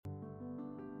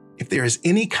If there is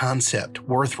any concept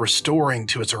worth restoring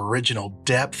to its original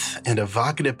depth and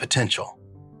evocative potential,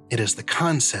 it is the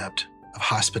concept of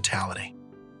hospitality.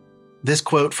 This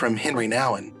quote from Henry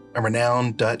Nouwen, a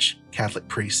renowned Dutch Catholic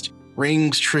priest,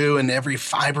 rings true in every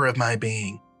fiber of my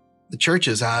being. The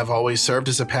churches I've always served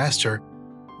as a pastor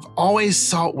have always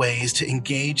sought ways to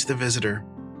engage the visitor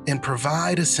and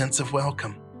provide a sense of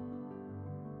welcome.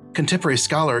 Contemporary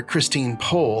scholar Christine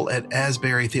Pohl at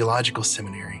Asbury Theological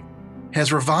Seminary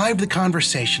has revived the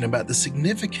conversation about the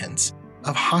significance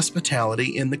of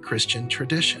hospitality in the Christian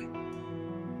tradition.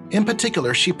 In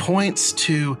particular, she points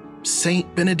to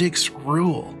Saint Benedict's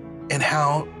rule and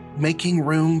how making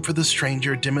room for the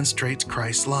stranger demonstrates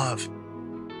Christ's love.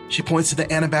 She points to the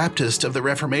Anabaptist of the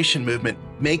Reformation movement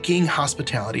making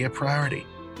hospitality a priority,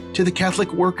 to the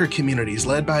Catholic worker communities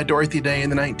led by Dorothy Day in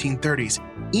the 1930s,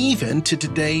 even to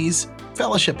today's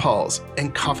fellowship halls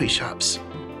and coffee shops.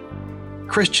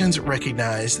 Christians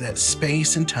recognize that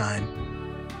space and time,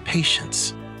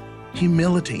 patience,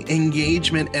 humility,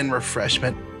 engagement, and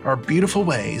refreshment are beautiful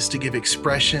ways to give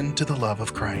expression to the love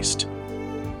of Christ.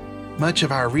 Much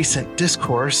of our recent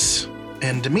discourse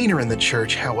and demeanor in the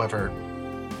church, however,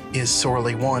 is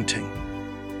sorely wanting.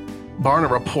 Barna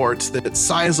reports that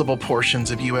sizable portions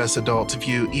of U.S. adults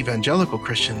view evangelical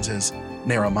Christians as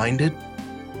narrow-minded,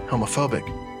 homophobic,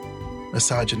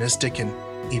 misogynistic, and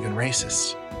even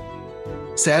racist.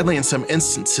 Sadly, in some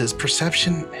instances,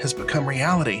 perception has become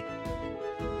reality.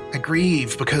 I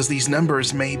grieve because these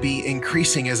numbers may be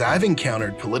increasing as I've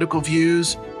encountered political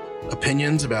views,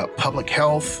 opinions about public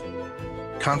health,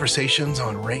 conversations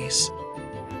on race.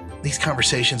 These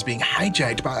conversations being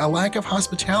hijacked by a lack of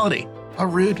hospitality, a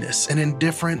rudeness, and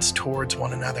indifference towards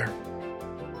one another.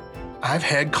 I've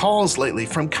had calls lately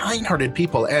from kind-hearted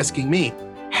people asking me,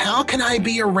 how can I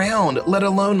be around, let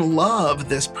alone love,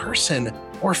 this person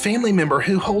or family member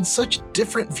who holds such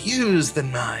different views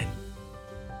than mine?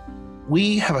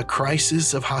 We have a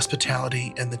crisis of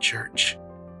hospitality in the church,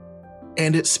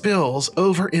 and it spills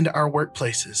over into our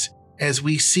workplaces as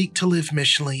we seek to live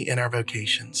missionally in our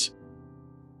vocations.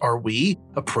 Are we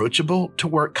approachable to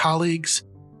work colleagues,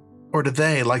 or do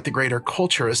they, like the greater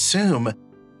culture, assume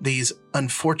these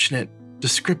unfortunate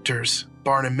descriptors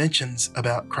Barna mentions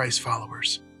about Christ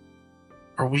followers?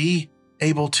 Are we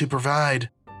able to provide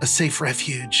a safe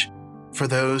refuge for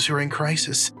those who are in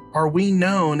crisis? Are we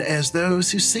known as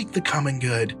those who seek the common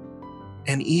good?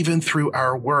 And even through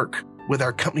our work with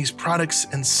our company's products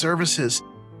and services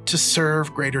to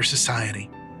serve greater society.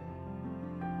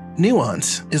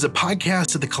 Nuance is a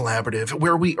podcast of The Collaborative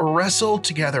where we wrestle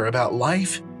together about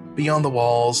life beyond the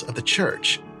walls of the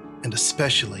church, and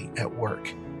especially at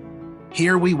work.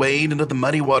 Here we wade into the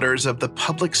muddy waters of the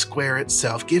public square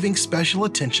itself, giving special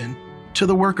attention to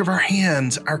the work of our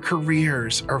hands, our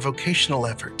careers, our vocational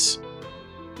efforts.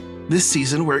 This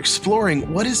season, we're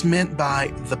exploring what is meant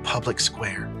by the public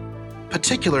square,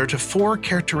 particular to 4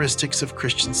 characteristics of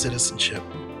Christian citizenship: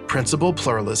 principled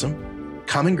pluralism,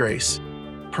 common grace,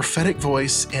 prophetic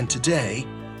voice, and today,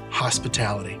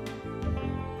 hospitality.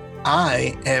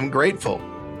 I am grateful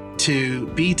to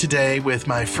be today with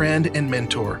my friend and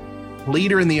mentor,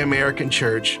 leader in the American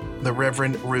Church, the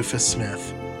Reverend Rufus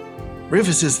Smith.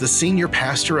 Rufus is the senior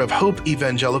pastor of Hope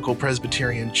Evangelical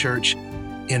Presbyterian Church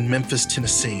in Memphis,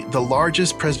 Tennessee, the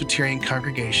largest Presbyterian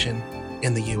congregation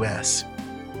in the U.S.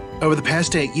 Over the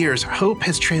past 8 years, Hope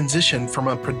has transitioned from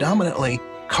a predominantly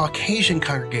Caucasian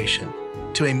congregation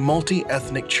to a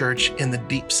multi-ethnic church in the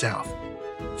Deep South,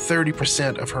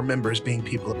 30% of her members being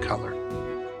people of color.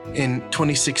 In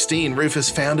 2016, Rufus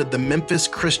founded the Memphis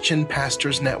Christian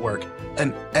Pastors Network,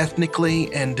 an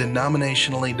ethnically and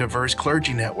denominationally diverse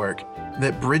clergy network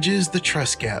that bridges the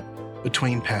trust gap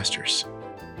between pastors.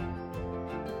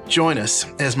 Join us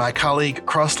as my colleague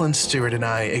Crossland Stewart and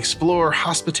I explore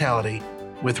hospitality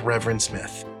with Reverend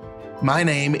Smith. My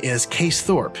name is Case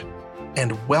Thorpe,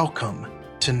 and welcome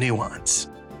to Nuance.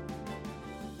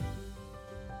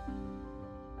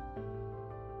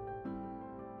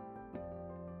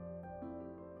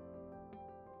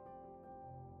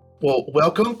 Well,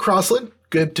 welcome, Crossland.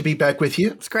 Good to be back with you.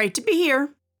 It's great to be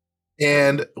here.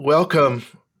 And welcome,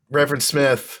 Reverend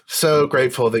Smith. So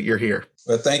grateful that you're here.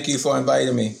 Well, thank you for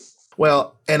inviting me.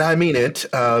 Well, and I mean it.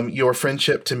 Your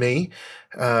friendship to me,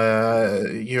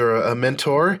 you're a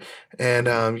mentor,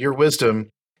 and your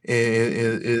wisdom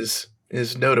is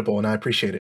notable, and I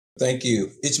appreciate it. Thank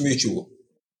you. It's mutual.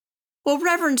 Well,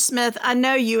 Reverend Smith, I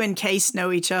know you and Case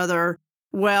know each other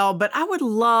well, but I would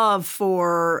love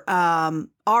for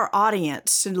our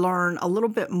audience to learn a little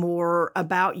bit more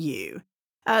about you.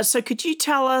 So could you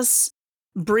tell us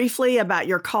briefly about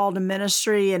your call to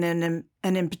ministry and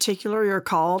in particular your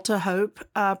call to Hope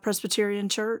Presbyterian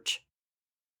Church?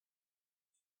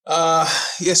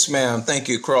 Yes, ma'am. Thank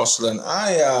you, Crossland.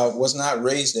 I was not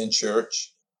raised in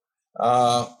church,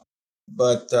 uh,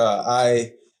 but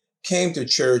I came to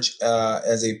church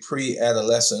as a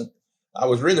pre-adolescent. I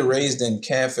was really raised in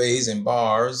cafes and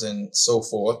bars and so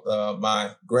forth.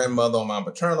 My grandmother on my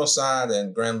paternal side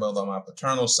and grandmother on my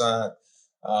paternal side,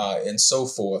 and so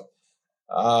forth.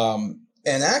 And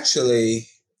actually,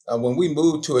 when we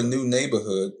moved to a new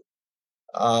neighborhood,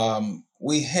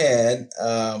 we had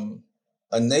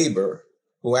a neighbor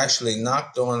who actually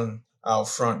knocked on our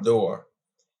front door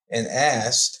and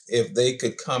asked if they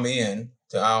could come in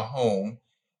to our home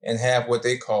and have what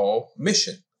they call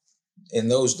mission in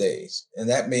those days. And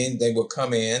that means they would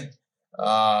come in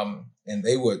and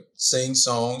they would sing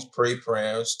songs, pray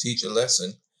prayers, teach a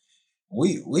lesson.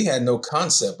 We had no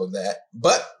concept of that,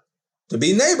 but to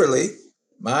be neighborly,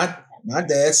 my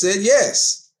dad said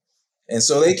yes, and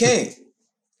so they came,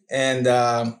 and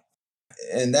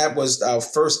and that was our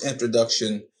first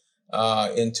introduction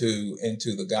into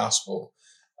the gospel.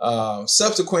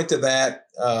 Subsequent to that,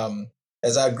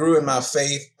 as I grew in my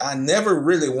faith, I never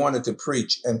really wanted to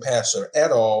preach and pastor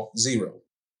at all, zero.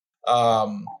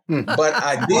 But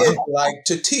I did like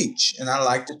to teach, and I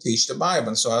like to teach the Bible.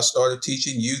 And so I started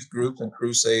teaching youth groups and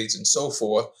crusades and so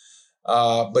forth,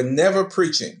 but never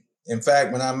preaching. In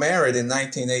fact, when I married in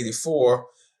 1984,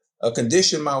 a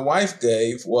condition my wife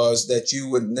gave was that you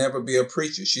would never be a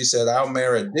preacher. She said, I'll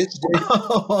marry a ditch digger,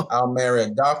 I'll marry a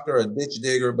doctor, a ditch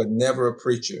digger, but never a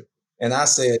preacher. And I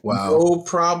said, Wow. no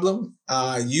problem.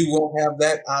 You won't have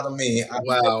that out of me. I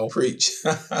Wow. preach.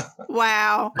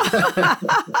 Wow.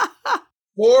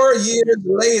 4 years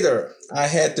later, I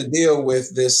had to deal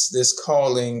with this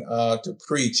calling to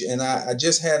preach, and I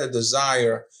just had a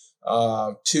desire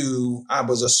I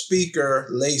was a speaker,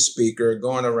 lay speaker,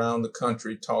 going around the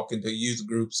country talking to youth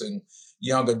groups and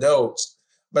young adults.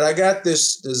 But I got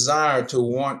this desire to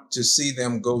want to see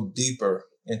them go deeper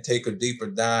and take a deeper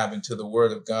dive into the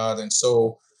Word of God. And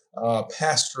so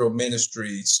pastoral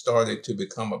ministry started to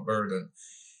become a burden.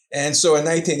 And so in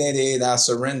 1988, I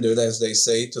surrendered, as they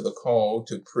say, to the call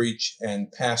to preach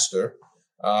and pastor.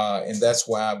 And that's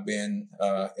why I've been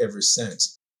ever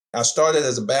since. I started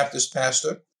as a Baptist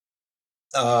pastor.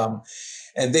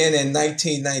 And then in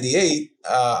 1998,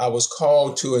 I was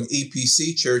called to an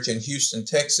EPC church in Houston,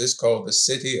 Texas, called the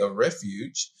City of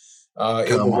Refuge.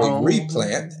 It was a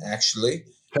replant, actually.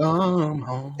 Come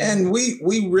home. And we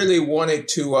really wanted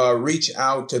to reach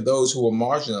out to those who were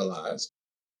marginalized.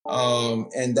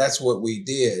 And that's what we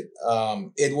did.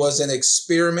 It was an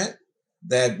experiment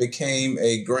that became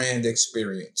a grand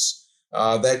experience.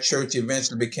 That church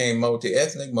eventually became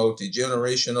multi-ethnic,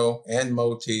 multi-generational, and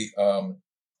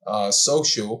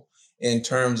multi-social in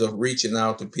terms of reaching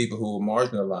out to people who were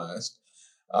marginalized.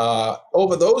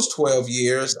 Over those 12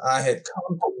 years, I had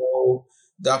come to know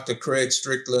Dr. Craig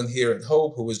Strickland here at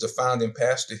Hope, who was the founding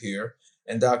pastor here,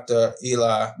 and Dr.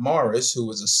 Eli Morris, who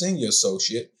was a senior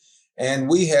associate. And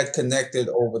we had connected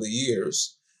over the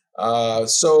years.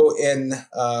 So in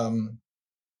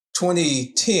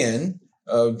 2010,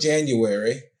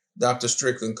 January, Dr.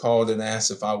 Strickland called and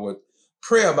asked if I would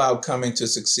pray about coming to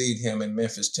succeed him in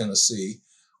Memphis, Tennessee,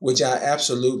 which I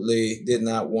absolutely did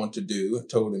not want to do. I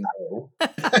told him no.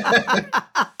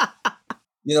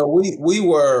 You know, we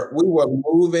were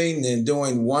moving and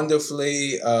doing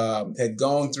wonderfully. Had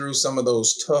gone through some of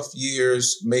those tough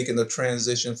years, making the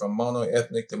transition from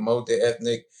mono-ethnic to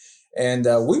multi-ethnic, and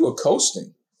we were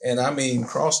coasting. And I mean,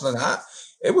 Crossland,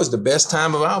 it was the best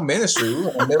time of our ministry. We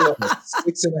were in the middle of a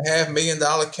 $6.5 million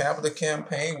capital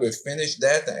campaign. We finished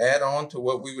that to add on to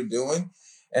what we were doing,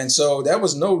 and so there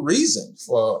was no reason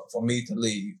for me to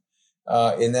leave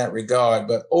in that regard.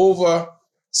 But over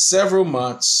several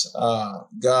months,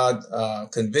 God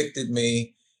convicted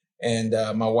me, and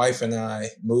my wife and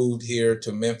I moved here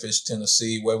to Memphis,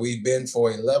 Tennessee, where we've been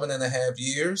for 11 and a half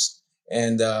years,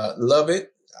 and love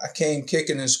it. I came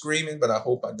kicking and screaming, but I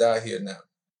hope I die here now.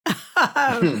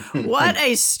 What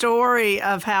a story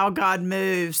of how God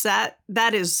moves. That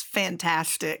is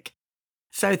fantastic.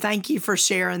 So thank you for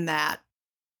sharing that.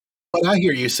 What I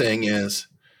hear you saying is,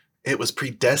 it was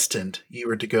predestined you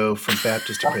were to go from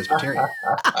Baptist to Presbyterian.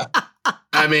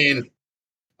 I mean,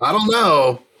 I don't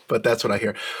know, but that's what I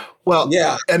hear. Well,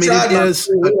 yeah, I mean, it is,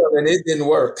 and it didn't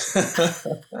work.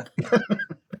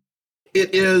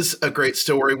 It is a great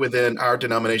story within our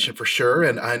denomination for sure.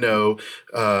 And I know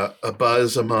a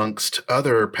buzz amongst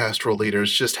other pastoral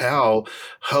leaders just how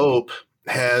Hope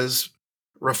has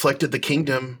reflected the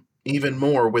kingdom even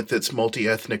more with its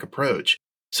multi-ethnic approach.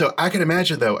 So I can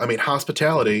imagine, though, I mean,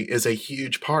 hospitality is a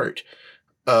huge part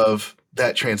of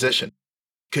that transition.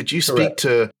 Could you speak Correct.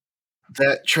 to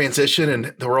that transition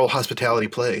and the role hospitality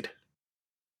played?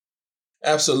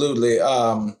 Absolutely.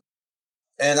 And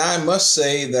I must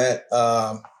say that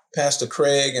Pastor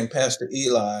Craig and Pastor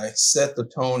Eli set the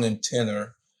tone and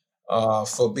tenor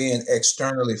for being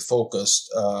externally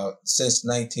focused since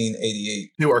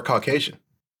 1988. Who are Caucasian?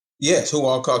 Yes, who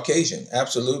are Caucasian,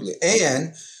 absolutely,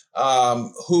 and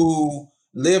who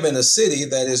live in a city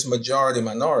that is majority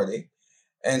minority.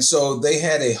 And so they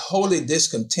had a holy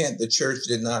discontent the church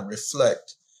did not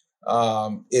reflect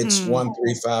its Mm,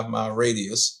 135-mile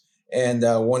radius, and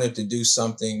wanted to do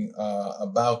something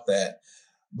about that.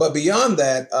 But beyond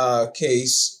that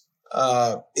case,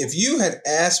 if you had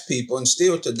asked people, and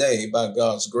still today, by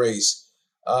God's grace,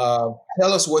 uh,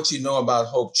 tell us what you know about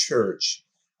Hope Church,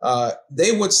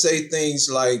 they would say things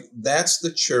like, that's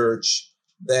the church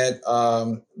that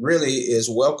really is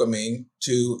welcoming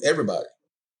to everybody.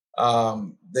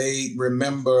 They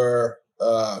remember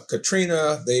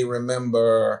Katrina. They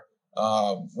remember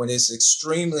when it's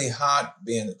extremely hot,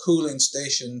 being a cooling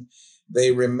station.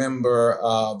 They remember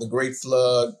the great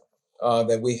flood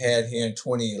that we had here in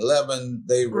 2011.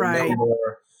 They right.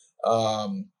 remember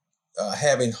um,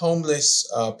 having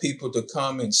homeless people to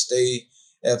come and stay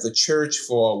at the church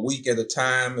for a week at a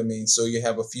time. I mean, so you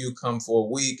have a few come for a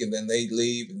week and then they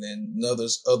leave, and then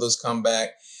others come back.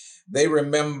 They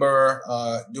remember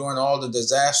during all the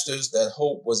disasters that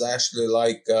Hope was actually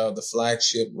like the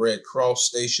flagship Red Cross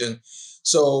station.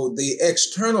 So the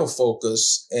external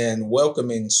focus and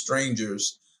welcoming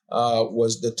strangers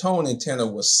was the tone and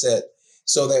tenor was set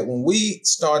so that when we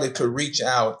started to reach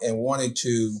out and wanted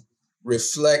to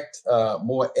reflect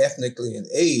more ethnically in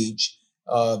age,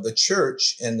 the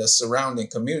church and the surrounding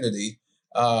community,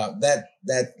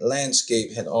 that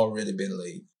landscape had already been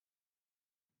laid.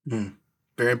 Mm,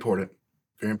 very important.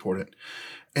 Very important.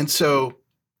 And so,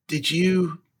 did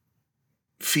you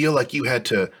feel like you had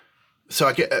to? So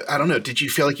I don't know. Did you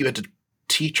feel like you had to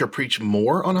teach or preach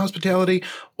more on hospitality,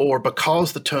 or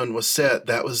because the tone was set,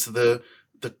 that was the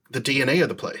DNA of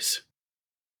the place?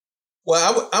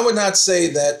 Well, I would not say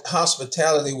that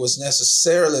hospitality was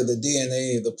necessarily the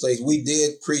DNA of the place. We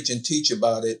did preach and teach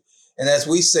about it. And as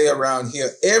we say around here,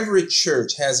 every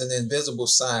church has an invisible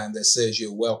sign that says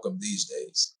you're welcome these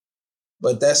days.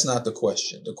 But that's not the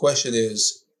question. The question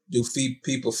is, do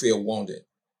people feel wanted?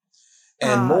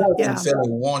 And more than Yeah.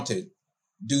 feeling wanted,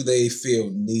 do they feel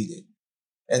needed?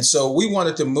 And so we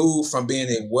wanted to move from being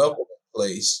a welcoming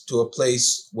place to a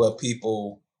place where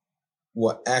people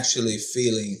were actually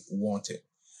feeling wanted.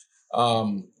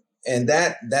 Um, and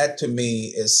that to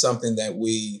me is something that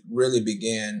we really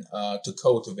began to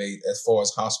cultivate as far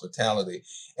as hospitality.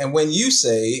 And when you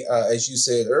say, as you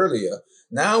said earlier,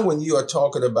 now when you are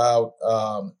talking about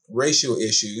racial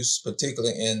issues,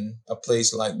 particularly in a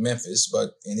place like Memphis,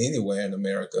 but in anywhere in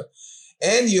America,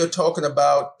 and you're talking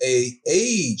about a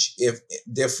age if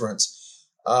difference,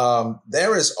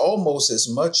 there is almost as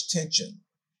much tension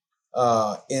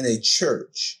in a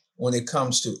church when it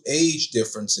comes to age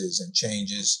differences and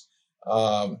changes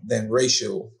than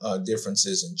racial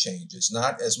differences and changes.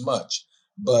 Not as much,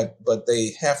 but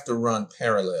they have to run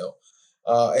parallel.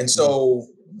 And Mm. so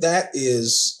that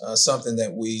is something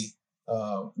that we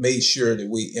made sure that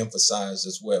we emphasized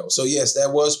as well. So yes,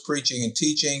 there was preaching and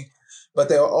teaching, but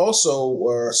there also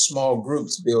were small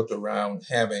groups built around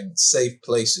having safe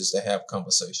places to have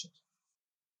conversations.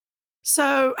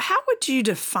 So, how would you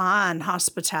define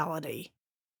hospitality?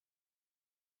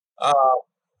 Uh,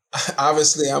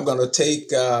 Obviously, I'm going to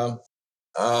take uh,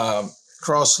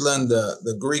 Crossland,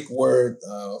 the Greek word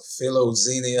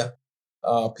philoxenia.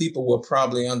 People will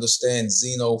probably understand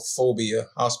xenophobia,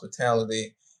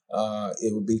 hospitality.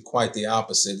 It would be quite the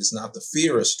opposite. It's not the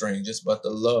fear of strangers, but the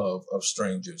love of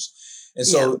strangers. And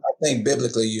Yeah. so I think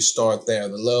biblically you start there,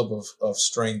 the love of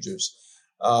strangers.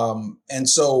 And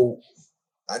so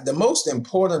the most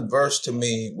important verse to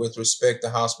me with respect to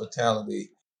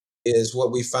hospitality is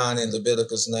what we find in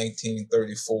Leviticus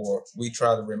 19:34. We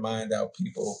try to remind our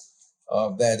people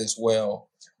of that as well.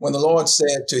 When the Lord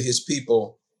said to his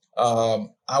people,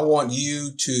 I want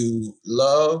you to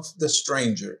love the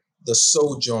stranger, the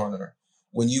sojourner,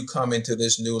 when you come into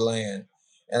this new land.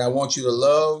 And I want you to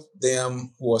love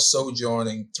them who are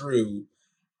sojourning through,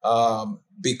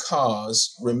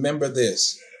 because remember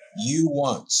this, you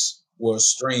once were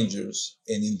strangers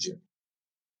in Egypt.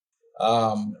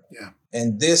 Um, Yeah.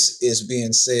 and this is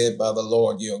being said by the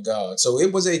Lord your God. So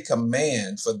it was a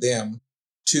command for them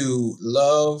to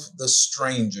love the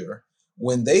stranger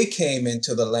when they came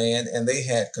into the land and they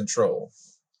had control.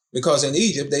 because in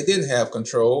Egypt, they didn't have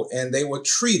control and they were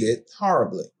treated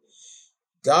horribly.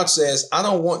 God says, I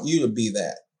don't want you to be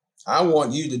that. I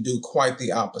want you to do quite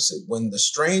the opposite. When the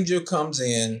stranger comes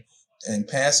in and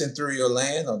passing through your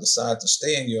land or decide to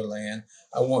stay in your land,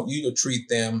 I want you to treat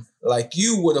them like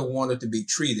you would have wanted to be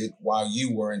treated while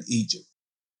you were in Egypt.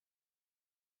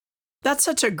 That's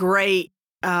such a great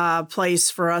place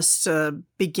for us to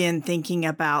begin thinking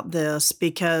about this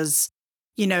because,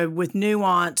 with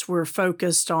nuance, we're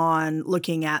focused on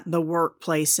looking at the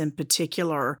workplace in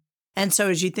particular. And so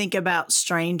as you think about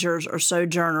strangers or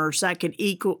sojourners, that could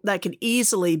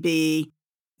easily be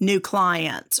new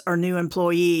clients or new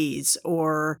employees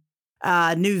or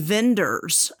new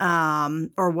vendors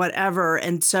or whatever.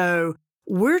 And so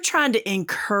we're trying to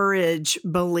encourage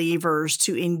believers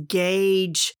to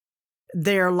engage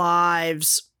their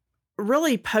lives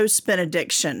really post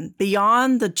benediction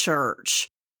beyond the church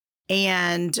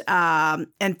and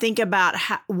think about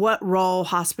what role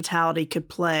hospitality could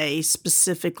play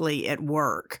specifically at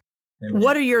work. Amen.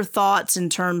 What are your thoughts in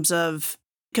terms of,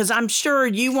 because I'm sure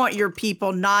you want your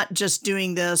people not just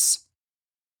doing this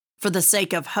for the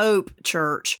sake of Hope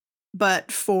Church,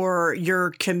 but for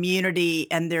your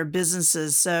community and their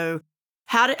businesses. So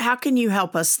how can you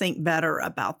help us think better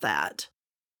about that?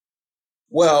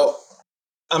 Well,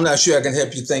 I'm not sure I can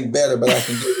help you think better, but I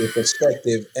can give you a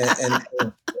perspective. And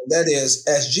that is,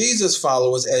 as Jesus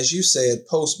followers, as you said,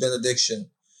 post-benediction,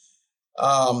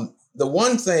 the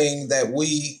one thing that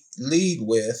we lead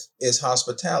with is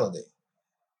hospitality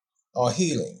or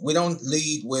healing. We don't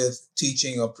lead with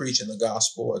teaching or preaching the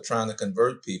gospel or trying to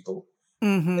convert people.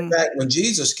 Mm-hmm. In fact, when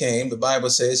Jesus came, the Bible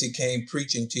says he came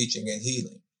preaching, teaching, and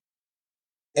healing.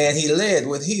 And he led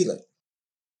with healing.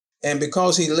 And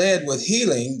because he led with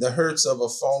healing the hurts of a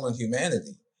fallen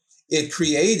humanity, it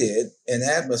created an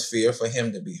atmosphere for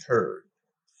him to be heard.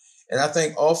 And I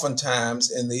think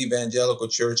oftentimes in the evangelical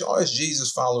church, or as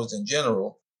Jesus followers in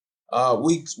general,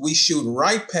 we shoot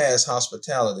right past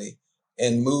hospitality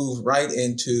and move right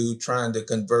into trying to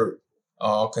convert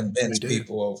or convince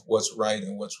people of what's right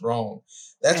and what's wrong.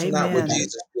 That's Amen. Not what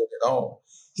Jesus did at all.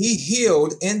 He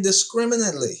healed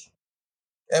indiscriminately.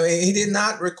 I mean, he did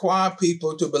not require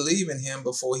people to believe in him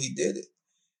before he did it.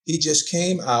 He just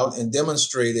came out and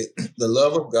demonstrated the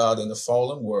love of God in the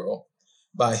fallen world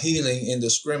by healing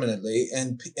indiscriminately,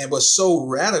 and was so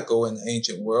radical in the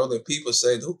ancient world that people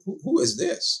said, who is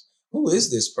this? Who is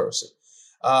this person?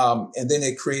 And then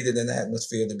it created an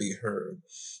atmosphere to be heard.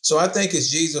 So I think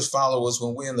as Jesus followers,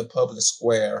 when we're in the public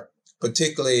square,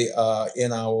 particularly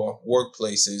in our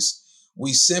workplaces,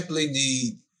 we simply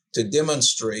need to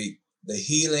demonstrate the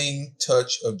healing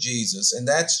touch of Jesus. And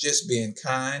that's just being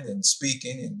kind and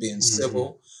speaking and being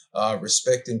civil,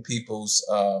 respecting people's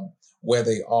where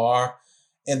they are.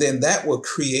 And then that will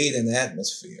create an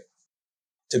atmosphere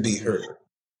to be heard.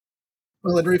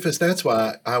 Well, and Rufus, that's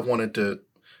why I wanted to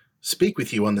speak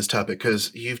with you on this topic,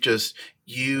 because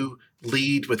you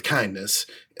lead with kindness.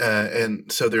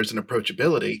 And so there's an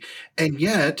approachability. And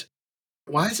yet,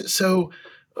 why is it so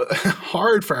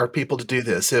hard for our people to do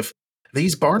this? If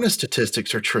these Barna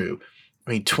statistics are true,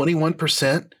 I mean,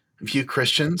 21% view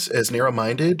Christians as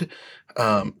narrow-minded,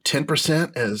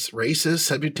 10% as racist,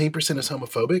 17% as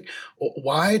homophobic.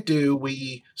 Why do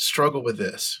we struggle with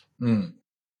this?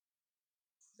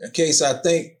 Case, I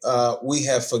think we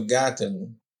have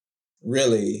forgotten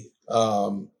really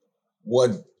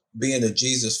what being a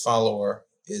Jesus follower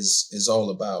is all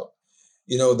about.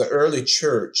 You know, the early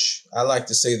church, I like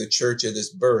to say the church at its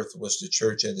birth was the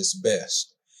church at its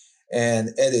best. And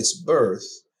at its birth,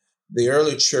 the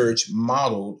early church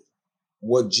modeled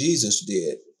what Jesus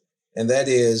did. And that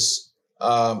is,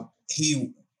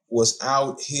 he was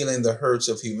out healing the hurts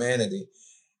of humanity,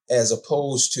 as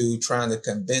opposed to trying to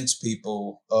convince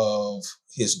people of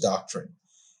his doctrine.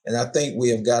 And I think we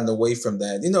have gotten away from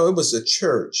that. You know, it was the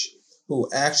church who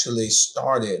actually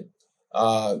started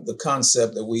the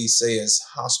concept that we say as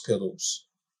hospitals.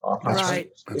 Right.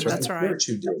 It was the church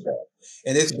who did that.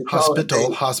 And it's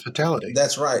because hospitality.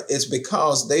 That's right. It's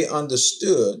because they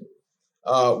understood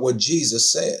what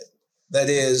Jesus said. That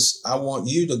is, I want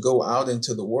you to go out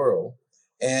into the world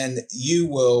and you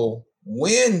will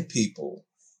win people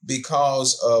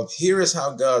because of here is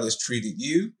how God has treated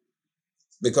you,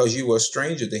 because you were a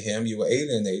stranger to him, you were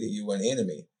alienated, you were an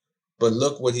enemy. But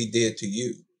look what he did to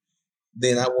you.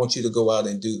 Then I want you to go out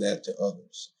and do that to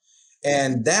others.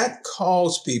 And that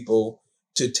calls people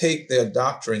to take their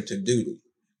doctrine to duty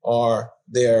or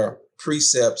their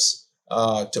precepts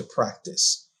to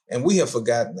practice. And we have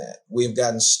forgotten that. We have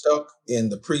gotten stuck in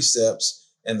the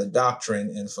precepts and the doctrine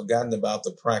and forgotten about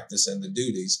the practice and the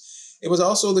duties. It was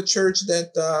also the church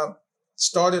that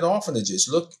started orphanages.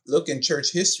 Look in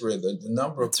church history, the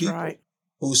number of That's people right.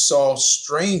 who saw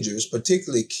strangers,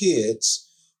 particularly kids,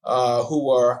 who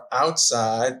were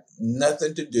outside,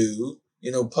 nothing to do.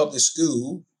 Public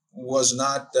school was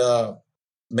not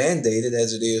mandated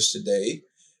as it is today.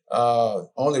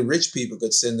 Only rich people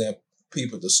could send their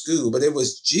people to school, but it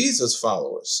was Jesus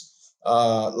followers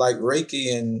like Reiki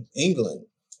in England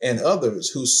and others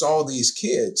who saw these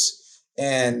kids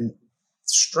and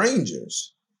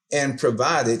strangers and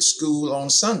provided school on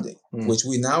Sunday, which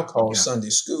we now call Sunday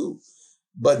school.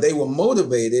 But they were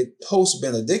motivated post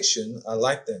benediction. I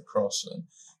like that, Crossland,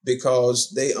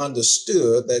 because they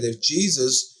understood that if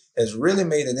Jesus has really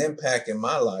made an impact in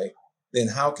my life, then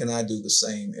how can I do the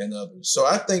same in others? So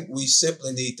I think we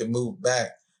simply need to move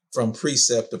back from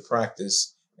precept to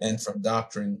practice and from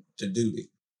doctrine to duty.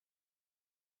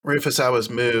 Rufus, I was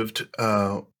moved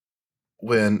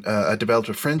when I developed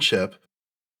a friendship.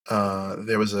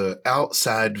 There was an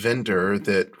outside vendor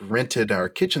that rented our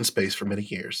kitchen space for many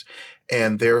years,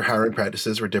 and their hiring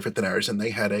practices were different than ours. And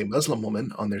they had a Muslim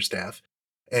woman on their staff,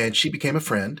 and she became a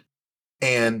friend.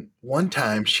 And one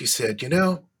time she said,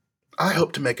 I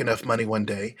hope to make enough money one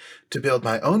day to build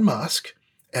my own mosque,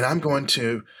 and I'm going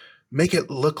to make it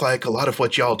look like a lot of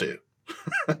what y'all do.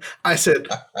 I said,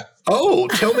 oh,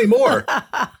 tell me more.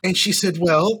 And she said,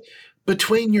 well,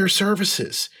 between your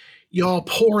services, y'all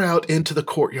pour out into the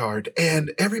courtyard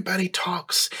and everybody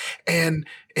talks and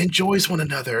enjoys one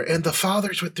another, and the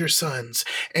fathers with their sons,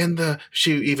 and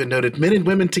she even noted men and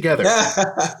women together.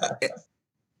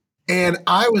 And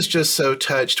I was just so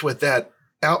touched with that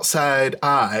outside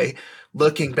eye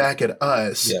looking back at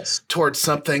us towards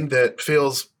something that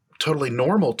feels totally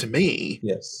normal to me.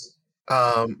 Yes.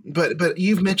 But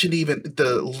you've mentioned even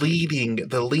the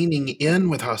leaning in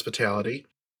with hospitality.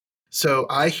 So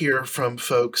I hear from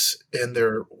folks in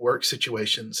their work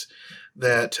situations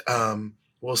that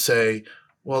will say,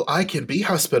 well, I can be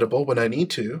hospitable when I need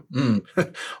to,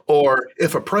 or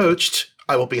if approached,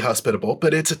 I will be hospitable,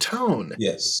 but it's a tone.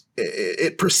 Yes.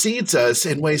 It precedes us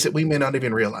in ways that we may not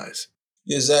even realize.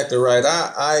 You're exactly right.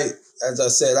 I as I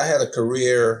said, I had a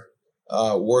career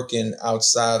working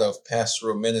outside of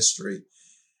pastoral ministry.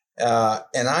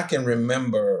 And I can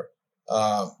remember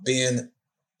being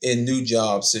in new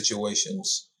job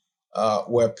situations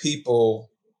where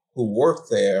people who worked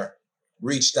there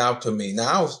reached out to me.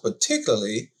 Now, I was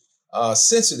particularly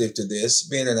sensitive to this,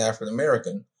 being an African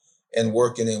American and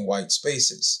working in white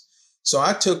spaces. So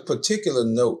I took particular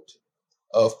note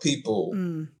of people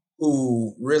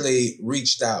who really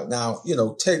reached out. Now,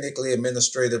 technically,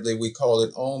 administratively, we call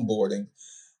it onboarding,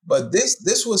 but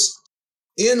this was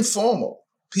informal.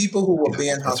 People who were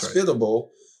being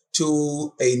hospitable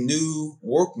to a new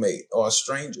workmate or a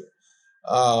stranger.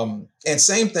 And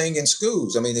same thing in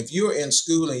schools. I mean, if you're in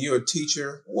school and you're a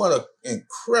teacher, what an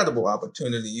incredible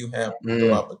opportunity you have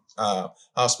through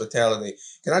hospitality.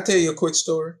 Can I tell you a quick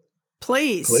story?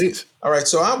 Please. All right.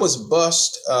 So I was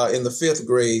bused in the 5th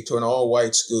grade to an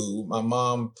all-white school. My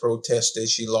mom protested.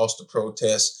 She lost the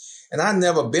protest. And I'd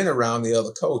never been around the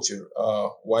other culture,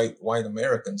 white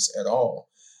Americans at all.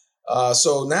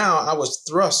 So now I was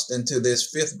thrust into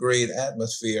this 5th grade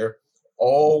atmosphere,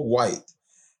 all white.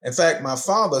 In fact, my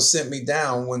father sent me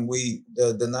down when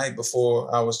the night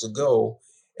before I was to go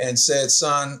and said,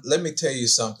 son, let me tell you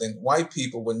something. White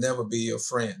people will never be your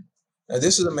friend. Now,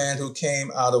 this is a man who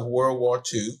came out of World War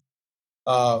II,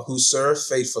 who served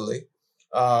faithfully,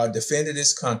 defended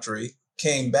his country,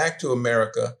 came back to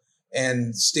America,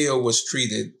 and still was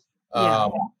treated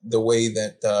the way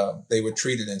that they were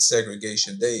treated in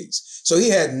segregation days. So he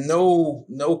had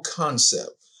no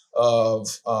concept of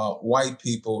white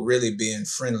people really being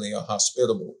friendly or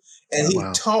hospitable. And he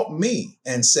taught me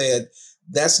and said,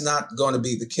 that's not going to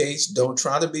be the case. Don't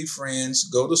try to be friends.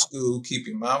 Go to school, keep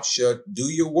your mouth shut,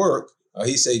 do your work.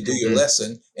 He said, do your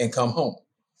lesson and come home.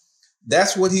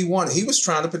 That's what he wanted. He was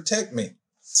trying to protect me.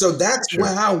 So that's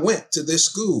where I went to this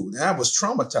school. And I was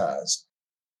traumatized.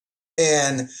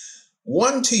 And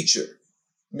one teacher,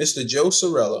 Mr. Joe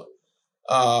Sorella,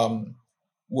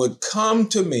 would come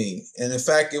to me. And in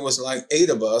fact, it was like 8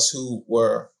 of us who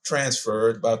were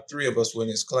transferred. About 3 of us were in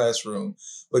his classroom.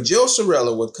 But Joe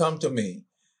Sorella would come to me.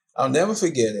 I'll never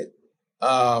forget it.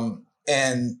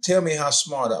 And tell me how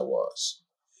smart I was.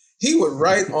 He would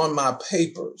write on my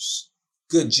papers,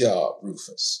 good job,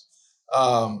 Rufus.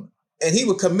 And he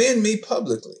would commend me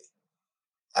publicly.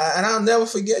 And I'll never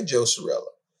forget Joe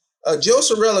Sorella. Joe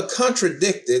Sorella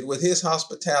contradicted with his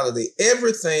hospitality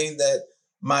everything that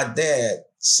my dad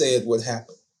said would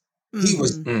happen. He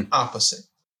was opposite.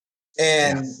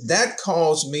 And that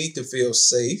caused me to feel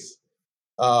safe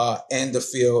and to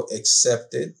feel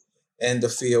accepted and to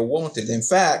feel wanted. In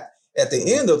fact, at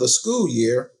the end of the school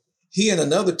year, he and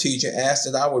another teacher asked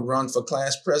that I would run for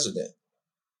class president.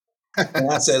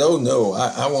 And I said, oh, no,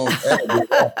 I won't ever do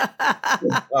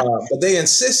that. But they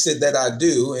insisted that I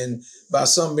do. And by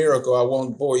some miracle, I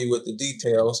won't bore you with the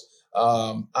details.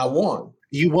 I won.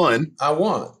 You won. I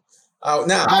won.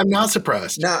 Now, I'm not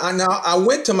surprised. Now, I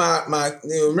went to my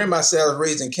remember I said I was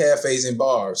raised in cafes and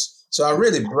bars. So I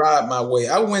really bribed my way.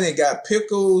 I went and got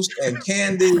pickles and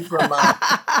candy from my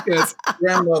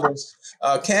grandmother's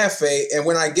cafe. And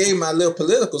when I gave my little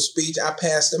political speech, I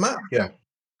passed them out. Yeah.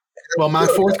 Well, my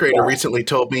fourth grader recently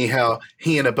told me how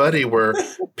he and a buddy were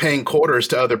paying quarters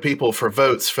to other people for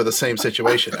votes for the same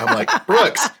situation. I'm like,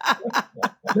 Brooks,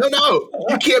 no,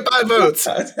 you can't buy votes.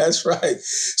 That's right.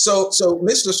 So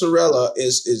Mr. Sorella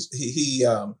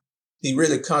he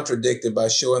really contradicted by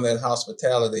showing that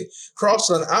hospitality.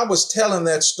 Crossland, I was telling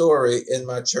that story in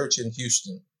my church in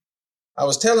Houston. I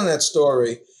was telling that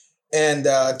story, and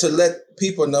to let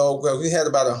people know, well, we had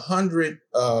about 100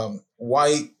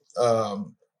 white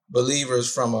believers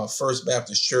from a First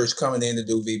Baptist church coming in to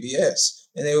do VBS,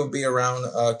 and they would be around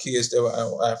kids that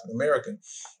were African American.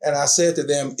 And I said to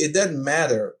them, it doesn't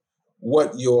matter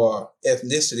what your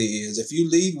ethnicity is. If you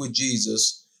lead with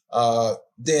Jesus,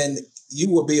 then you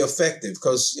will be effective,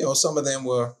 because some of them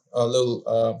were a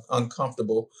little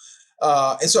uncomfortable.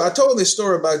 And so I told this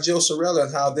story about Joe Sorella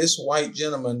and how this white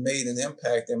gentleman made an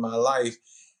impact in my life.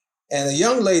 And a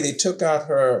young lady took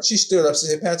out she stood up and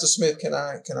said, Pastor Smith, can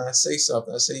I say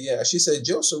something? I said, yeah. She said,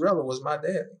 Joe Sorella was my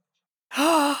daddy.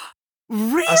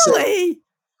 Really?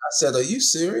 I said, are you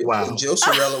serious? Wow. Joe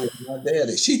Sorella was my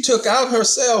daddy. She took out her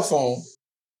cell phone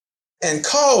and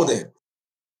called him.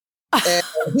 And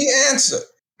he answered.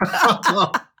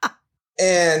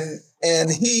 and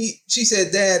she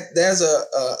said, Dad, there's a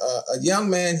young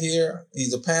man here.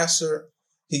 He's a pastor.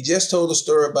 He just told a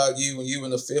story about you when you were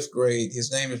in the 5th grade.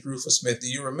 His name is Rufus Smith. Do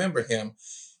you remember him?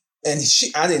 And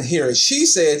I didn't hear it. He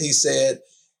said,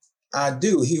 I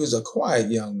do. He was a quiet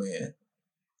young man.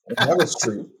 And that was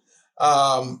true.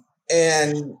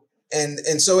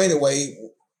 And so anyway,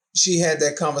 she had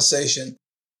that conversation,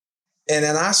 and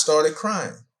then I started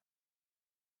crying.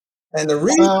 And the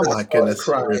reason I started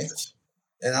crying,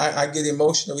 and I get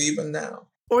emotional even now.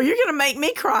 Well, you're going to make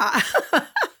me cry.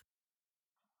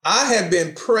 I have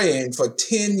been praying for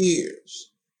 10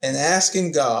 years and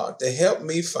asking God to help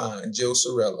me find Joe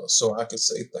Sorella so I could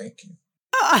say thank you.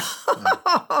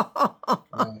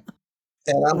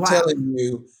 And I'm telling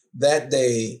you, that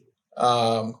day,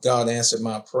 God answered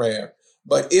my prayer.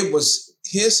 But it was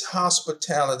his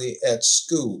hospitality at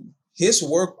school, his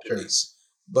workplace,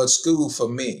 but school for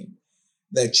me,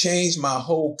 that changed my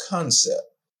whole concept.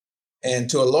 And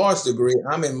to a large degree,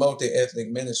 I'm in multi-ethnic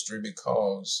ministry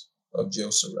because of Joe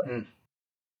Sorella.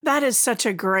 That is such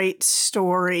a great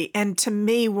story. And to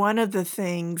me, one of the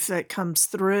things that comes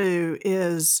through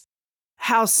is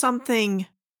how something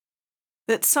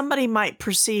that somebody might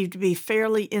perceive to be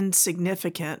fairly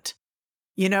insignificant,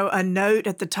 a note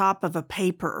at the top of a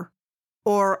paper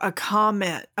or a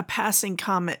passing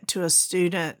comment to a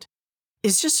student,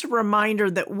 is just a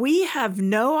reminder that we have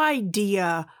no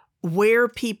idea where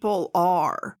people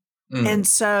are. And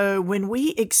so when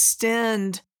we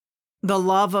extend the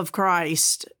love of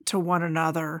Christ to one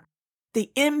another, the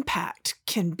impact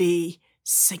can be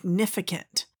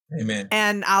significant. Amen.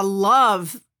 And I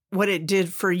love what it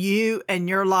did for you and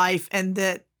your life, and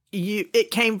that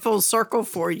it came full circle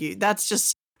for you. That's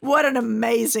just, what an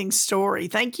amazing story.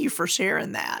 Thank you for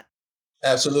sharing that.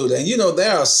 Absolutely. And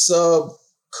there are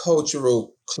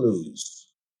subcultural clues.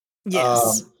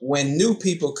 Yes. When new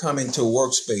people come into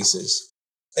workspaces,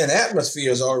 an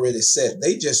atmosphere is already set.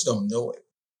 They just don't know it.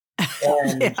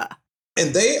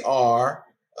 And they are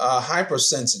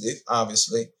hypersensitive,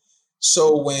 obviously.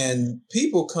 So when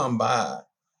people come by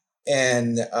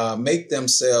and make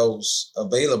themselves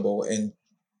available and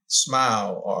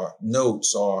smile or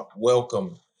notes or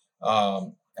welcome,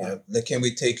 can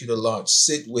we take you to lunch,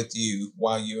 sit with you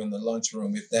while you're in the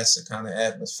lunchroom, if that's the kind of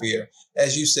atmosphere.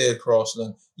 As you said,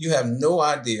 Crossland, you have no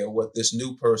idea what this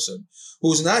new person,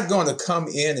 who's not going to come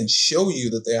in and show you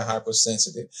that they're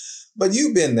hypersensitive, but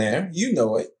you've been there, you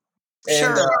know it.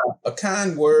 And a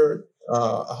kind word,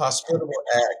 a hospitable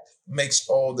act makes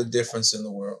all the difference in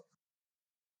the world.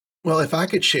 Well, if I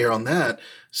could share on that.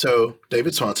 So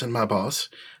David Swanson, my boss,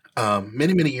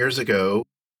 many, many years ago,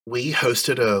 we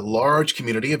hosted a large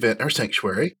community event in our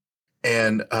sanctuary,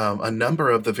 and a number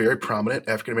of the very prominent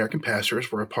African-American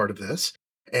pastors were a part of this.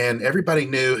 And everybody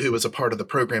knew who was a part of the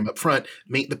program up front,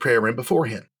 meet in the prayer room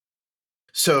beforehand.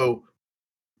 So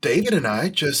David and I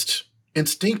just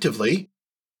instinctively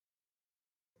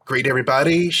Greet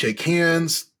everybody, shake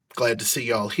hands. Glad to see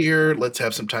y'all here. Let's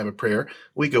have some time of prayer.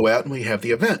 We go out and we have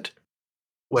the event.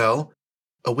 Well,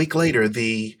 a week later,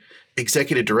 the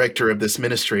executive director of this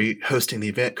ministry hosting the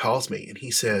event calls me and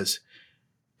he says,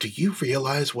 "Do you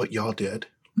realize what y'all did?"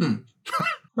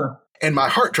 And my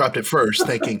heart dropped at first,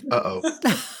 thinking, uh-oh.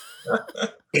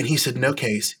 And he said, "No,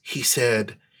 Case." He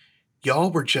said,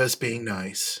 "Y'all were just being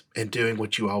nice and doing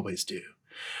what you always do."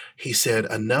 He said,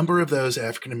 "A number of those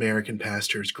African-American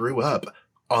pastors grew up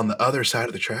on the other side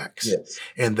of the tracks. Yes.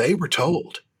 And they were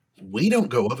told, we don't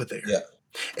go over there. Yeah.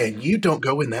 And you don't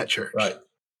go in that church." Right.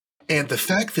 And the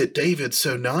fact that David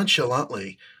so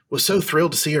nonchalantly was so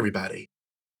thrilled to see everybody,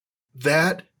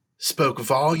 that spoke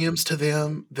volumes to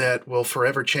them that will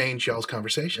forever change y'all's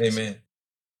conversations. Amen.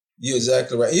 You're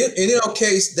exactly right.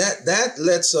 Case, that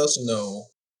lets us know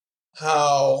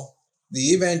how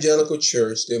the evangelical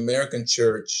church, the American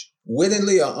church,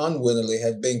 wittingly or unwittingly,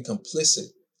 had been complicit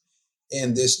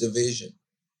in this division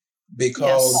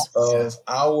because of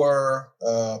our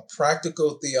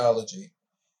practical theology.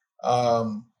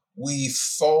 We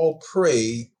fall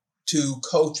prey to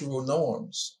cultural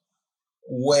norms,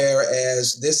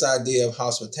 whereas this idea of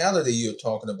hospitality you're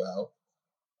talking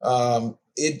about,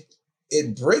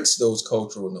 it breaks those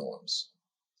cultural norms,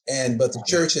 but the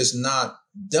church has not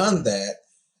done that,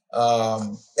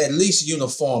 at least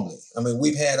uniformly. I mean,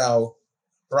 we've had our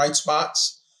bright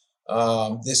spots.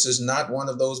 This is not one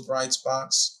of those bright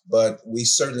spots, but we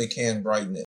certainly can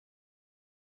brighten it.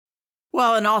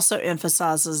 Well, and also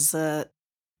emphasizes that,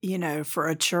 for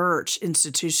a church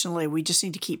institutionally, we just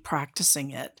need to keep practicing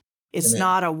it. It's Amen.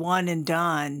 not a one and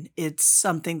done. It's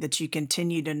something that you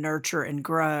continue to nurture and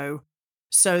grow.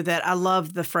 So that I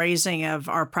love the phrasing of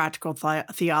our practical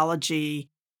theology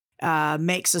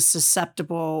makes us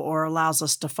susceptible or allows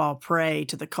us to fall prey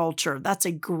to the culture. That's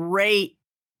a great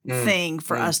thing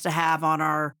for us to have on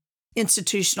our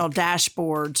institutional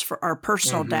dashboards, for our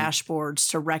personal dashboards,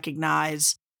 to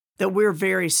recognize that we're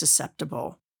very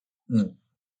susceptible.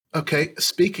 Okay,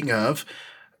 speaking of,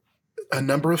 a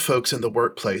number of folks in the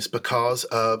workplace, because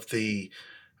of the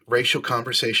racial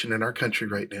conversation in our country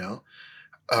right now,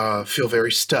 feel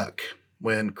very stuck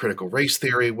when critical race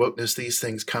theory, wokeness, these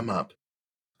things come up.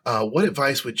 What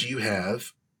advice would you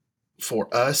have for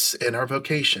us in our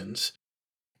vocations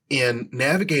in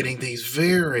navigating these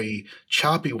very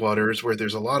choppy waters where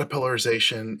there's a lot of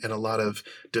polarization and a lot of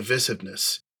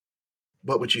divisiveness?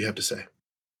 What would you have to say?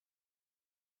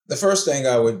 The first thing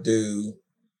I would do,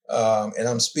 and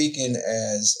I'm speaking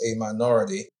as a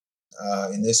minority,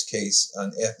 in this case,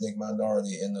 an ethnic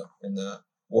minority in the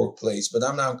workplace, but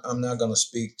I'm not going to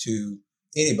speak to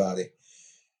anybody.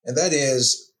 And that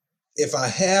is, if I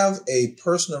have a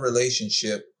personal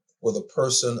relationship with a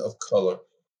person of color,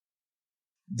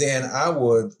 then I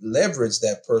would leverage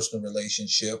that personal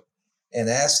relationship and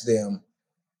ask them,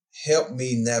 help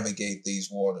me navigate these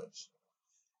waters.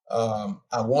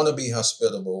 I want to be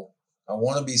hospitable. I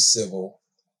want to be civil.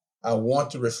 I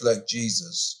want to reflect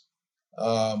Jesus.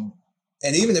 And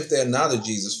even if they're not a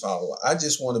Jesus follower, I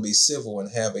just want to be civil and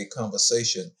have a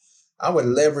conversation. I would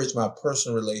leverage my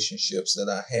personal relationships that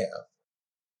I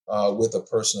have with a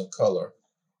person of color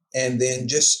and then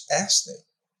just ask them.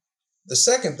 The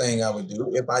second thing I would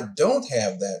do, if I don't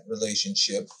have that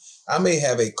relationship, I may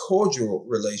have a cordial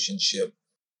relationship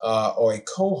or a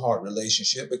cohort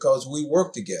relationship because we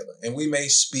work together and we may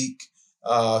speak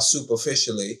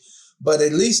superficially, but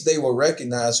at least they will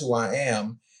recognize who I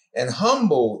am and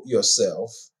humble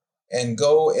yourself and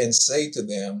go and say to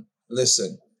them,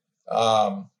 listen,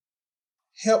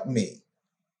 help me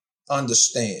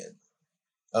understand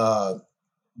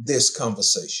this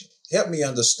conversation. Help me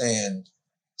understand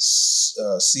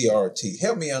CRT.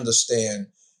 Help me understand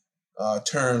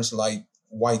terms like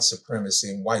white supremacy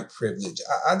and white privilege.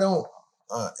 I don't,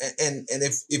 and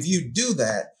if you do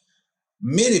that,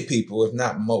 many people, if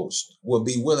not most, will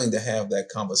be willing to have that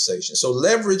conversation. So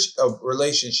leverage a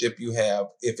relationship you have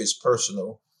if it's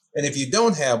personal. And if you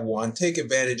don't have one, take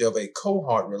advantage of a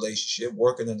cohort relationship,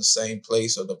 working in the same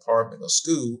place or department or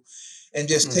school, and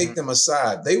just take them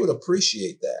aside. They would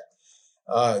appreciate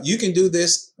that. You can do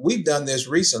this. We've done this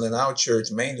recently in our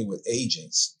church, mainly with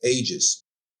ages.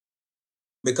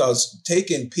 Because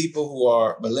taking people who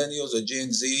are millennials or Gen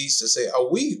Zs to say, are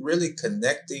we really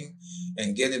connecting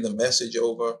and getting the message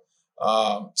over?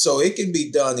 So it can be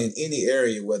done in any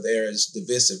area where there is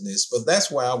divisiveness, but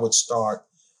that's where I would start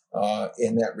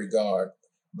in that regard,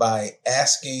 by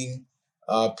asking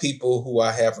people who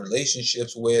I have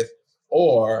relationships with,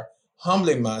 or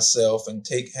humbling myself and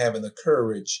having the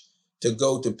courage to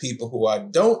go to people who I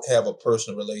don't have a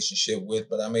personal relationship with,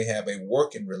 but I may have a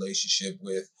working relationship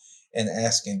with, and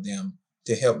asking them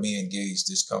to help me engage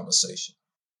this conversation.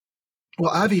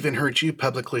 Well, I've even heard you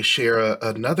publicly share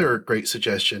another great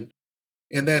suggestion,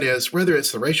 and that is whether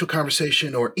it's the racial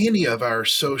conversation or any of our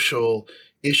social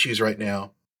issues right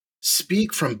now,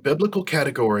 speak from biblical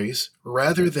categories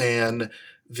rather than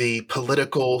the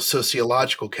political,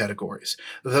 sociological categories.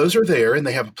 Those are there and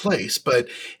they have a place, but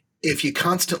if you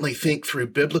constantly think through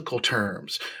biblical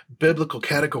terms, biblical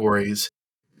categories,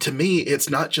 to me, it's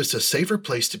not just a safer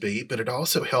place to be, but it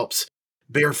also helps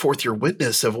bear forth your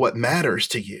witness of what matters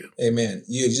to you. Amen.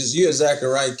 You're exactly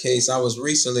right, Case. I was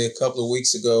recently, a couple of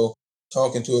weeks ago,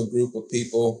 talking to a group of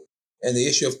people, and the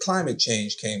issue of climate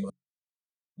change came up.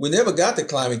 We never got to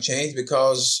climate change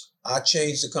because I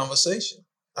changed the conversation.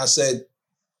 I said,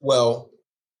 well,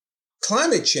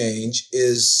 climate change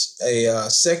is a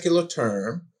secular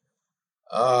term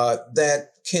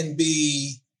that can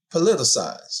be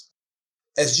politicized.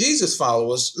 As Jesus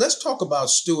followers, let's talk about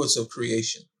stewards of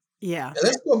creation. Yeah. And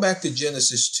let's go back to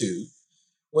Genesis 2,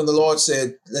 when the Lord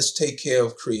said, let's take care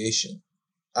of creation.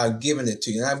 I've given it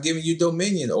to you, and I've given you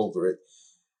dominion over it.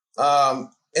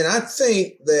 And I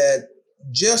think that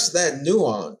just that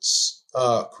nuance,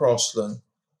 Crossland,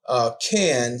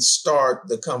 can start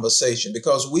the conversation,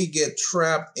 because we get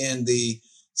trapped in the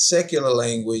secular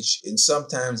language and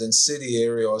sometimes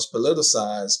incendiary or it's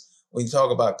politicized when you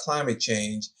talk about climate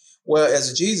change. Well,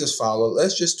 as a Jesus follower,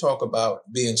 let's just talk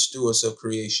about being stewards of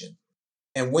creation.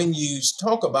 And when you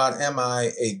talk about, am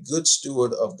I a good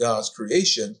steward of God's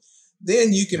creation,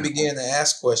 then you can begin to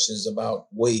ask questions about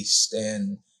waste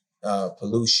and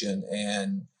pollution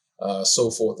and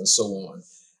so forth and so on.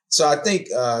 So I think,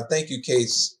 thank you,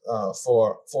 Case,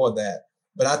 for that.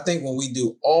 But I think when we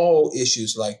do all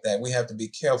issues like that, we have to be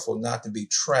careful not to be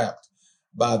trapped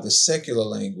by the secular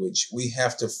language. We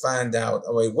have to find out,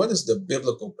 what is the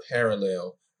biblical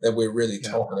parallel that we're really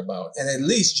talking about? And at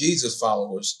least Jesus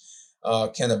followers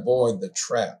can avoid the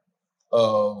trap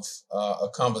of a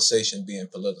conversation being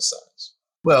politicized.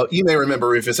 Well, you may remember,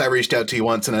 Rufus, I reached out to you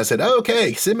once and I said,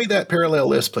 okay, send me that parallel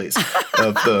list, please,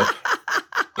 of the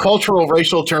cultural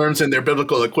racial terms and their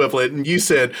biblical equivalent. And you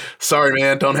said, sorry,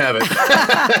 man, don't have it.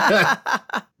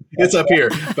 It's up here,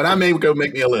 but I may go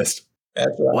make me a list.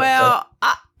 That's right. Well,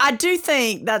 I do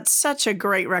think that's such a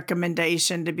great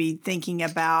recommendation to be thinking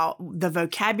about the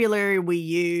vocabulary we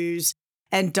use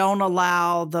and don't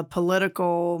allow the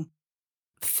political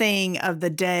thing of the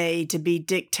day to be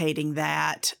dictating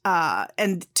that.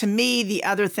 And to me, the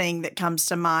other thing that comes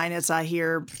to mind as I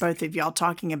hear both of y'all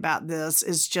talking about this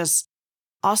is just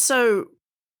also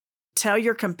tell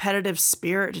your competitive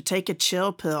spirit to take a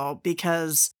chill pill,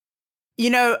 because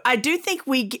I do think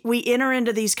we enter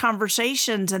into these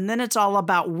conversations and then it's all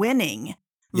about winning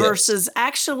versus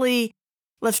actually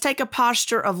let's take a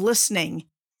posture of listening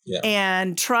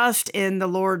and trust in the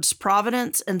Lord's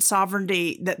providence and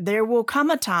sovereignty that there will come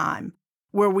a time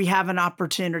where we have an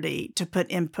opportunity to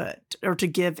put input or to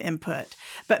give input.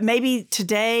 But maybe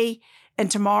today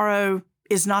and tomorrow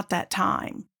is not that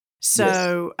time.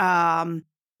 So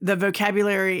the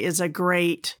vocabulary is a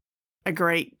great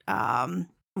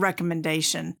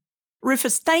recommendation.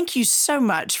 Rufus, thank you so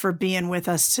much for being with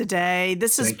us today.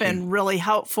 This has been really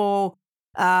helpful.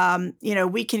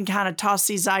 We can kind of toss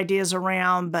these ideas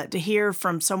around, but to hear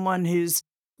from someone who's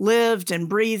lived and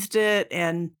breathed it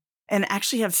and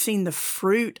actually have seen the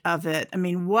fruit of it. I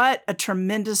mean, what a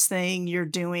tremendous thing you're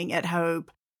doing at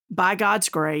Hope by God's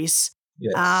grace.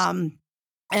 Yes.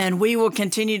 And we will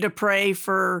continue to pray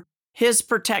for His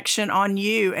protection on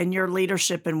you and your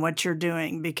leadership and what you're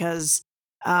doing, because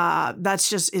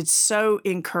it's so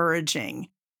encouraging.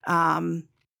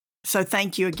 So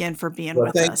thank you again for being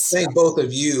with us. Thank both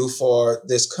of you for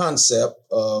this concept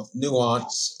of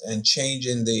nuance and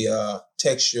changing the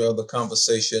texture of the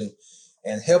conversation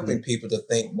and helping people to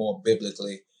think more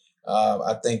biblically.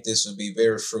 I think this will be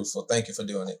very fruitful. Thank you for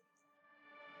doing it.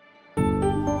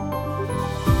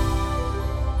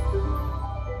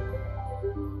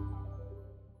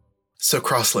 So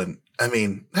Crossland, I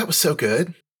mean, that was so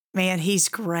good. Man, he's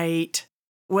great.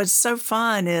 What's so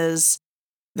fun is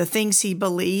the things he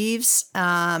believes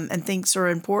and thinks are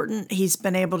important, he's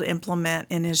been able to implement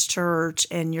in his church,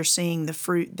 and you're seeing the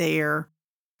fruit there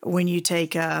when you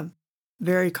take a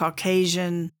very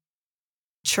Caucasian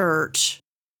church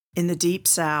in the Deep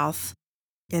South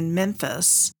in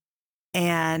Memphis,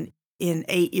 and in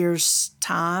 8 years'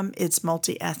 time, it's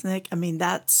multi-ethnic. I mean,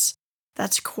 that's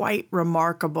quite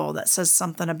remarkable. That says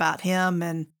something about him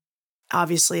and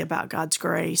obviously about God's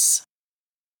grace.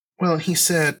 Well, he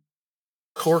said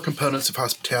core components of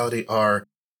hospitality are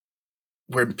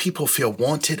where people feel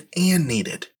wanted and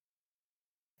needed.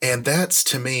 And that's,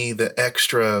 to me, the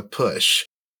extra push.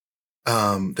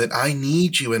 that I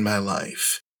need you in my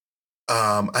life.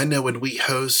 I know when we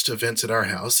host events at our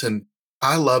house, and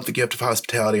I love the gift of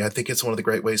hospitality. I think it's one of the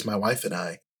great ways my wife and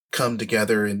I come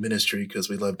together in ministry because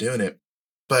we love doing it.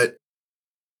 But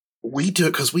we do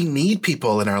it because we need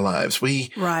people in our lives.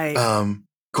 We Right.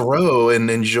 grow and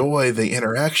enjoy the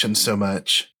interaction so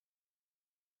much.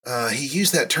 He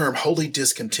used that term, holy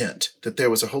discontent, that there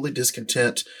was a holy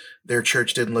discontent. Their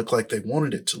church didn't look like they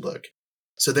wanted it to look.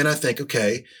 So then I think,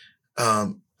 okay,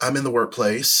 I'm in the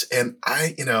workplace and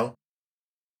I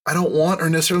don't want or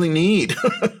necessarily need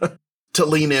to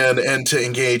lean in and to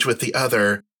engage with the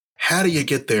other. How do you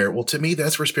get there? Well, to me,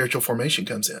 that's where spiritual formation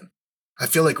comes in. I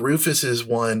feel like Rufus is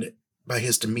one, by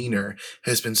his demeanor,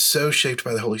 has been so shaped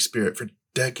by the Holy Spirit for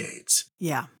decades.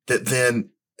 Yeah. That then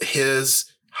his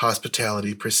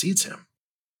hospitality precedes him.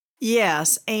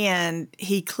 Yes. And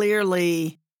he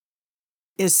clearly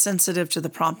is sensitive to the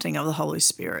prompting of the Holy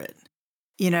Spirit.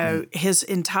 His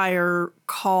entire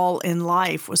call in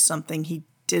life was something he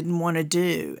didn't want to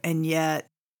do. And yet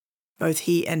both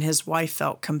he and his wife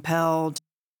felt compelled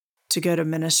to go to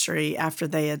ministry after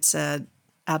they had said,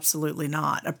 absolutely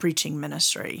not, a preaching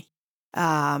ministry.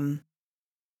 I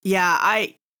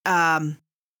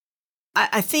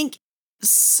think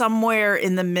somewhere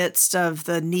in the midst of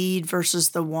the need versus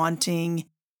the wanting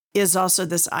is also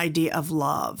this idea of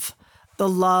love, the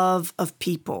love of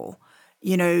people.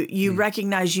 You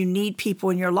recognize you need people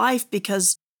in your life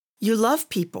because you love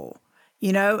people,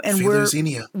 and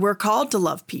we're called to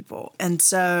love people. And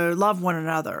so love one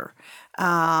another.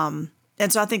 And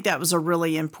so I think that was a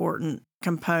really important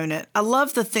component. I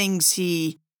love the things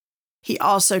he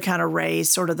also kind of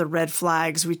raised, sort of the red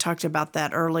flags. We talked about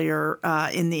that earlier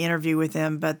in the interview with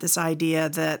him, but this idea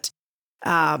that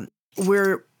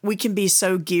we can be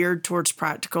so geared towards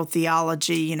practical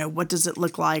theology, what does it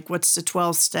look like? What's the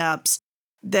 12 steps?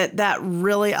 That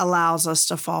really allows us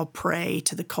to fall prey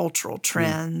to the cultural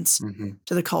trends,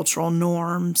 to the cultural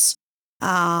norms.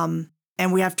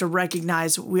 And we have to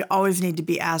recognize we always need to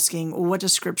be asking, well, what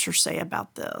does Scripture say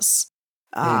about this?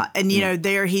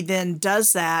 There he then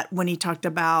does that when he talked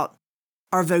about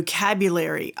our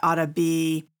vocabulary ought to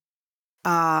be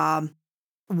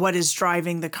what is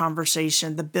driving the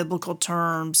conversation, the biblical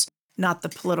terms, not the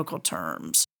political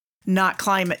terms, not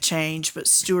climate change, but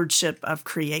stewardship of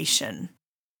creation.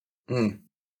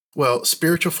 Well,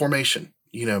 spiritual formation,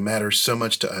 matters so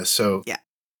much to us. So yeah.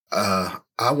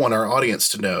 I want our audience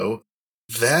to know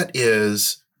that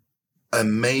is a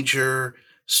major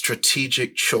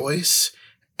strategic choice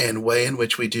and way in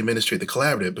which we do ministry, the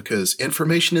collaborative, because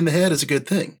information in the head is a good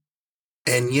thing.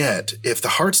 And yet, if the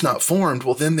heart's not formed,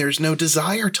 well, then there's no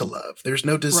desire to love. There's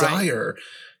no desire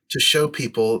to show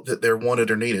people that they're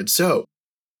wanted or needed. So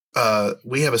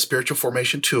we have a spiritual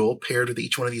formation tool paired with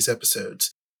each one of these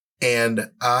episodes. And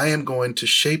I am going to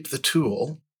shape the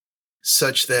tool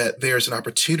such that there's an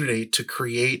opportunity to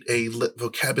create a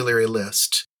vocabulary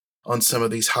list on some of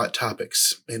these hot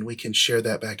topics, and we can share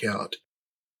that back out.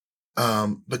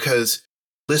 Because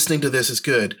listening to this is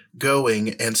good. Going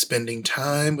and spending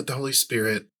time with the Holy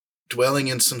Spirit, dwelling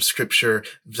in some scripture,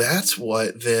 that's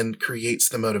what then creates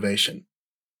the motivation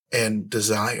and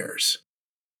desires.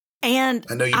 And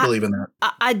I know you believe in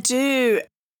that. I do.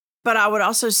 But I would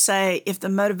also say if the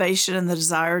motivation and the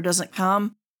desire doesn't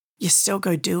come, you still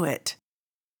go do it.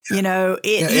 And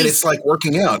it's like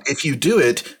working out. If you do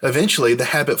it, eventually the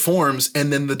habit forms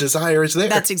and then the desire is there.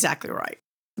 That's exactly right.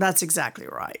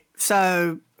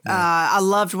 So I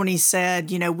loved when he said,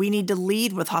 we need to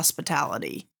lead with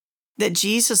hospitality, that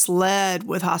Jesus led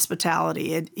with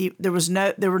hospitality. There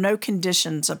were no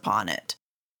conditions upon it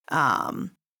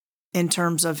in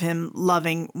terms of him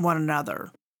loving one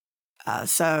another.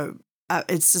 So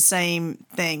it's the same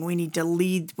thing. We need to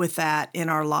lead with that in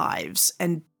our lives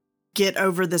and get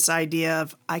over this idea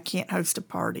of I can't host a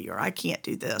party or I can't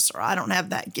do this or I don't have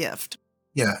that gift.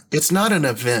 Yeah. It's not an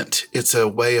event. It's a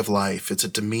way of life. It's a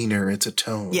demeanor. It's a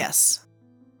tone. Yes.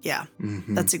 Yeah.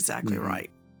 That's exactly right.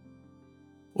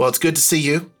 Well, it's good to see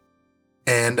you.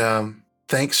 And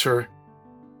thanks for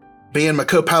being my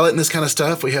co-pilot in this kind of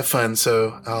stuff. We have fun.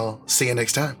 So I'll see you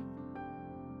next time.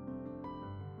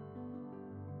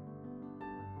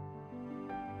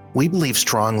 We believe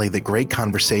strongly that great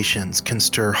conversations can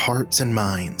stir hearts and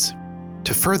minds.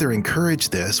 To further encourage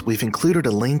this, we've included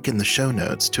a link in the show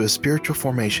notes to a spiritual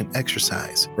formation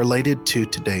exercise related to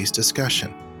today's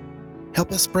discussion.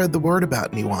 Help us spread the word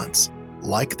about Nuance.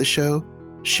 Like the show,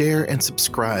 share, and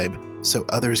subscribe so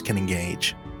others can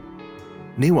engage.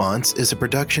 Nuance is a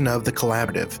production of The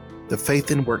Collaborative, the faith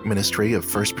and work ministry of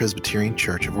First Presbyterian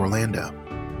Church of Orlando.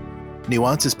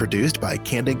 Nuance is produced by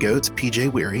Candid Goats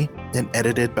PJ Weary and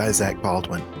edited by Zach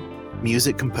Baldwin.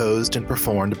 Music composed and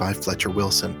performed by Fletcher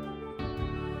Wilson.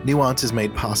 Nuance is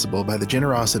made possible by the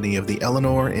generosity of the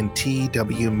Eleanor and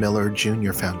T.W. Miller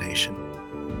Jr. Foundation.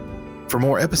 For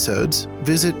more episodes,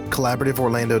 visit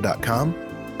collaborativeorlando.com,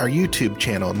 our YouTube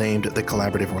channel named The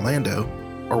Collaborative Orlando,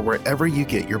 or wherever you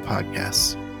get your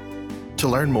podcasts. To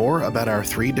learn more about our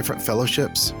 3 different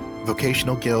fellowships,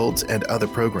 vocational guilds, and other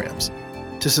programs,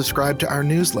 to subscribe to our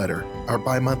newsletter, our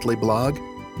bi-monthly blog,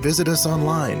 visit us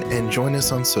online and join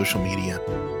us on social media.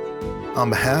 On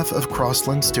behalf of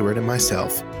Crossland Stewart and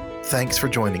myself, thanks for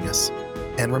joining us.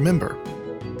 And remember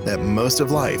that most of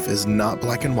life is not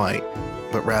black and white,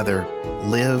 but rather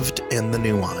lived in the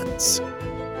nuance.